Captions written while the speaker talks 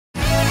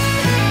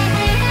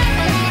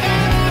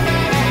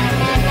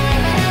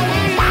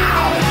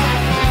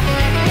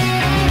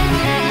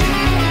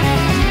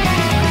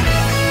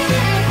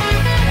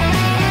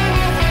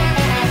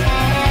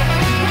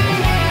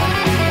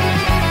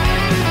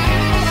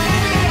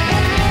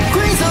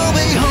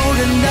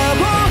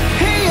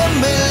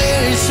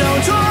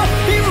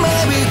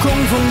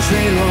风吹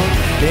落，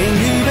连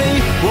一杯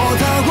我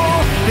踏过。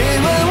别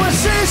问我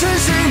是真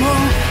是梦，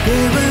别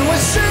问我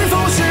是否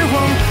是谎，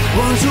我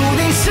注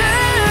定是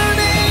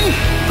你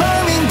旁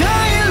边的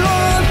叶落。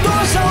多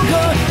少个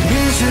也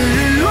是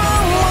日落，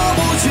我不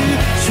去，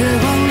却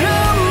狂热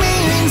命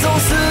运走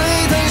似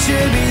一滩血，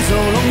笔走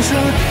龙车，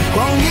光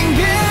阴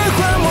别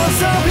还我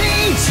草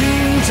皮，请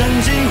斩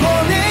尽火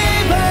你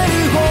白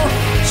与火，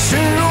势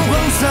如狂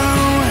草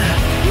的我。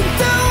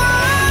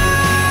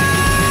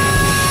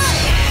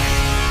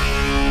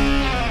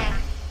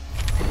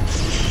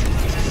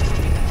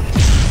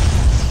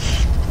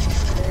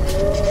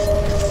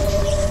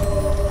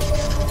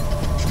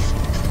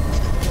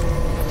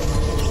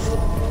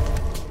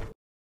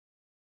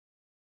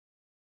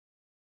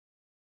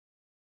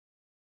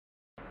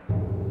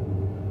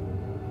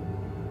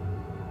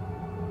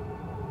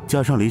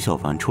加上李小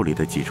凡处理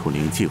的几处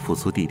灵气复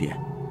苏地点，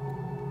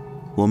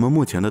我们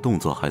目前的动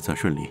作还算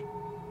顺利。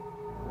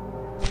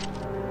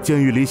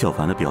鉴于李小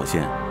凡的表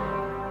现，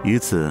于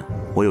此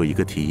我有一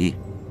个提议，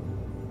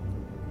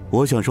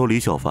我想收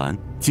李小凡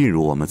进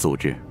入我们组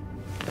织。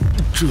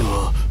这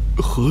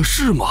合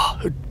适吗？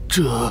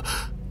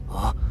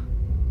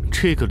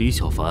这个李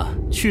小凡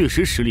确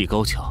实实力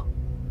高强，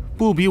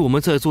不比我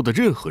们在座的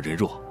任何人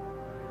弱。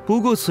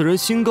不过此人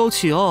心高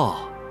气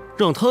傲，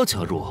让他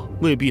加入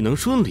未必能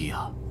顺利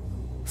啊。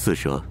四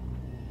蛇，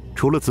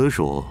除了紫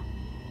薯，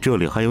这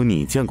里还有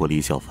你见过李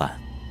小凡，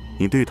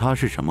你对他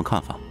是什么看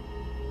法？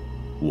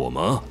我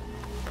吗？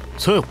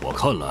在我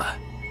看来，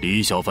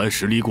李小凡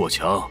实力过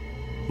强，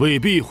未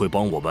必会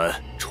帮我们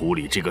处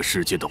理这个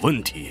世界的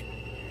问题。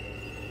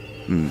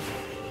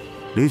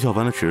李小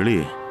凡的实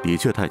力的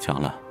确太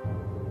强了，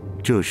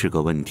这是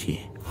个问题。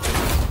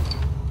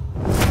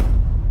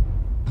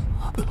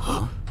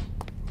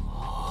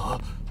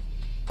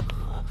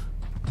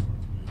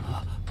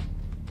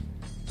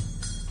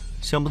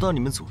想不到你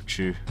们组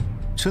织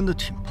真的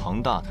挺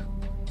庞大的，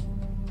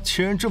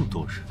竟然这么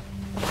多人。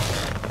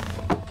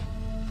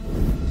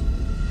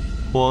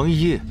王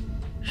爷，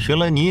原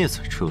来你也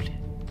在这里。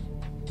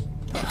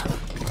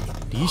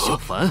李小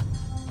凡，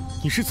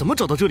你是怎么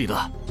找到这里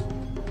的？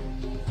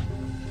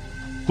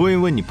问一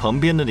问你旁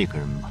边的那个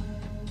人吧。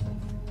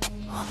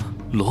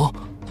龙，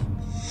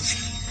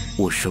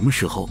我什么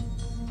时候？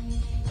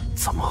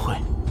怎么会？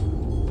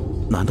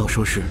难道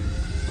说是？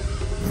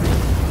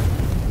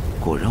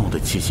果然，我的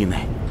气息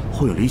内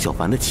会有李小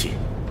凡的气。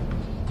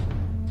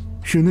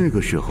是那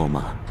个时候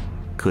吗？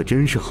可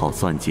真是好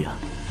算计啊！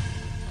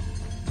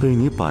被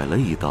你摆了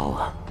一刀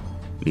啊，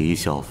李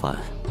小凡。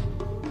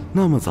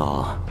那么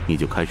早你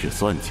就开始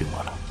算计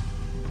我了？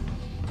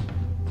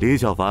李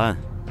小凡，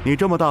你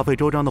这么大费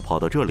周章的跑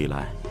到这里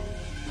来，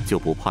就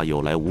不怕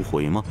有来无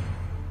回吗？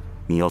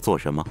你要做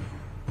什么？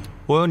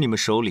我要你们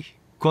手里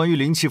关于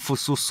灵气复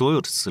苏所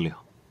有的资料。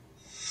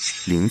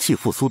灵气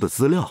复苏的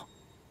资料？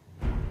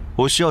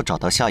我需要找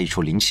到下一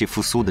处灵气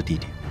复苏的地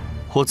点，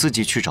我自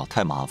己去找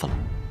太麻烦了。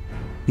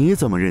你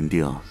怎么认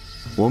定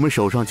我们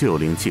手上就有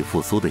灵气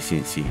复苏的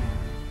信息？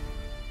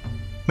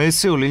每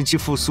次有灵气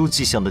复苏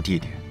迹象的地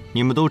点，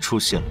你们都出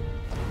现了，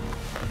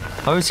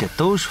而且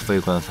都是非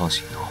官方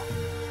行动。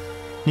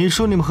你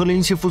说你们和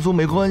灵气复苏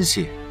没关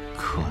系，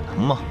可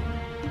能吗？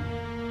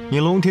你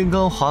龙天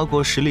罡华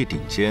国实力顶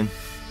尖，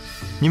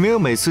你没有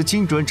每次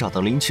精准找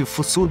到灵气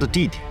复苏的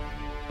地点，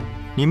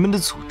你们的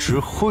组织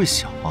会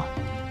小吗？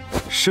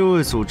侍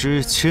卫组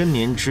织1000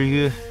年之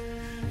约，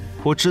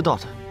我知道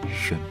的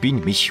远比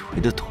你们以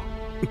为的多。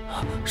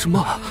什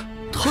么？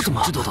他怎么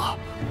知道的？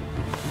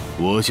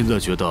我现在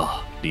觉得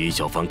李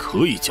小凡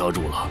可以加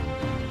入了。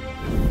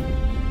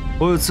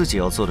我有自己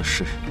要做的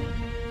事。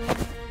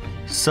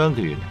3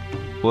个月内，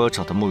我要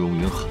找到慕容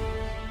云海。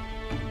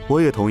我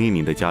也同意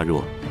你的加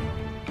入。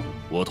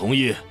我同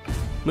意。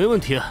没问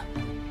题。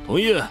同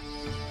意。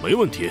没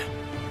问题。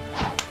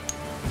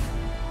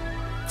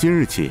今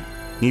日起，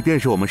你便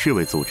是我们侍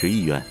卫组织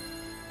一员，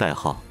代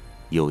号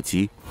酉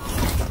鸡。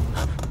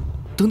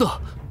等等，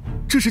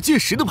这是剑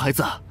石的牌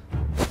子。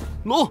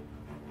龙，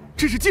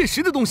这是剑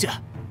石的东西，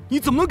你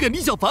怎么能给李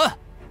小凡？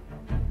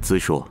子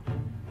说，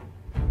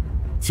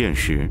剑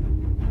石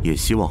也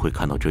希望会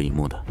看到这一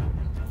幕的。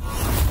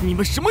你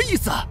们什么意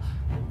思？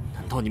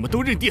难道你们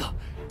都认定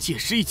剑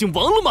石已经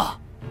亡了吗？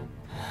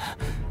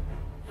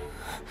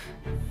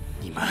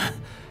你们，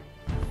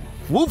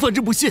我反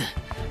正不信。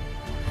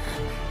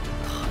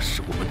他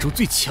是我们中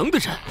最强的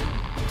人，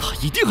他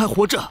一定还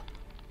活着。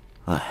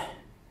唉，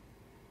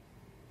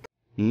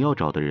你要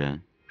找的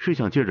人是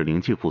想借着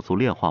灵气复苏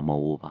炼化某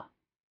物吧？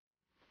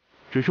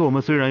只是我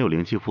们虽然有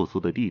灵气复苏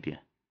的地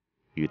点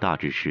与大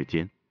致时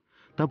间，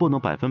但不能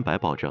100%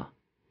保证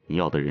你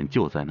要的人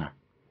就在那儿。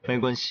没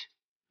关系，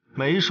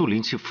每一处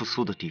灵气复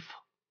苏的地方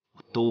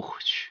我都会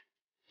去。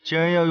既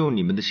然要用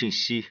你们的信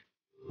息，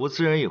我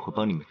自然也会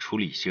帮你们处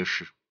理一些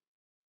事。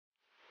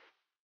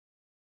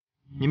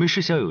你们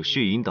是想有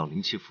序引导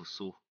灵气复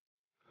苏，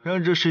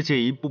让这世界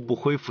一步步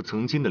恢复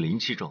曾经的灵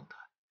气状态，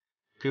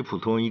给普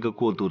通人一个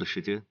过渡的时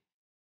间。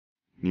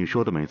你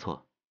说的没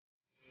错，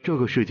这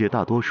个世界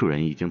大多数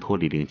人已经脱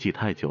离灵气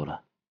太久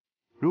了，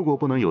如果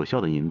不能有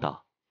效的引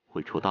导，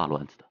会出大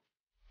乱子的。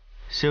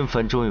仙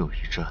凡终有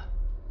一战，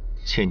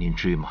千年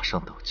之约马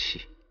上到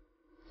期，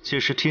届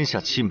时天下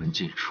七门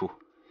尽出，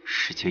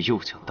世界又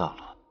将大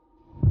乱。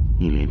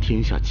你连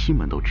天下七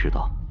门都知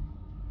道，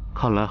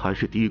看来还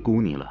是低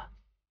估你了。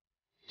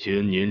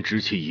千年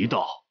之期一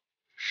到，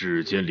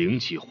世间灵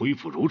气恢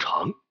复如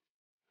常，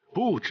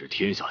不止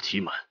天下七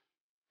门。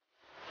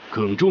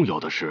更重要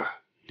的是，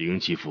灵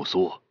气复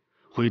苏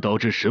会导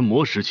致神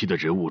魔时期的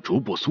人物逐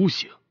步苏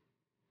醒，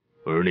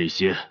而那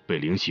些被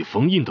灵气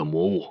封印的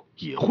魔物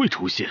也会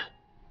出现。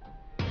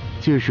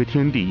届时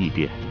天地异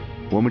变，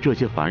我们这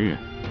些凡人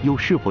又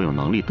是否有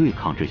能力对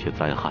抗这些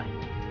灾害？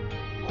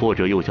或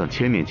者又像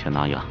千年前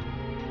那样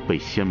被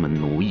仙门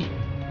奴役？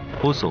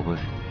无所谓，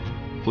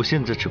我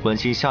现在只关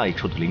心下一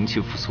处的灵气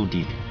复苏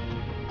地点。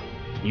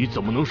你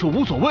怎么能说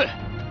无所谓？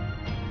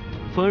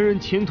凡人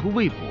前途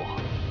未卜，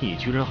你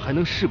居然还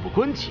能事不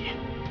关己？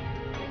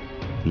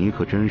你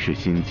可真是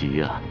心急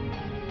呀！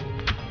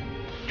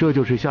这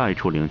就是下一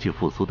处灵气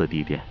复苏的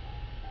地点，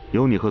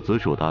由你和紫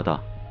薯搭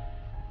档。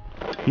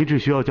你只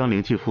需要将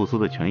灵气复苏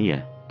的泉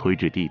眼推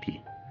至地底，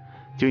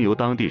经由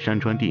当地山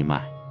川地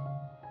脉，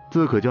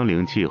自可将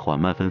灵气缓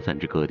慢分散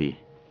至各地。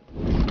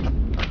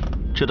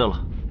知道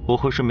了，我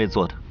会顺便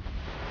做的。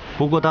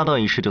不过搭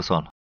档一事就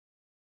算了。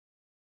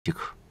即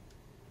可。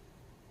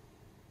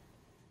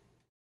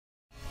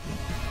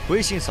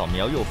微信扫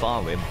描右方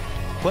二维码，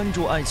关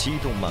注爱奇艺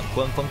动漫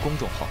官方公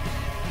众号，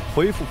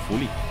回复福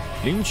利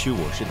领取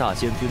我是大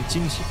仙尊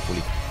惊喜福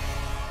利。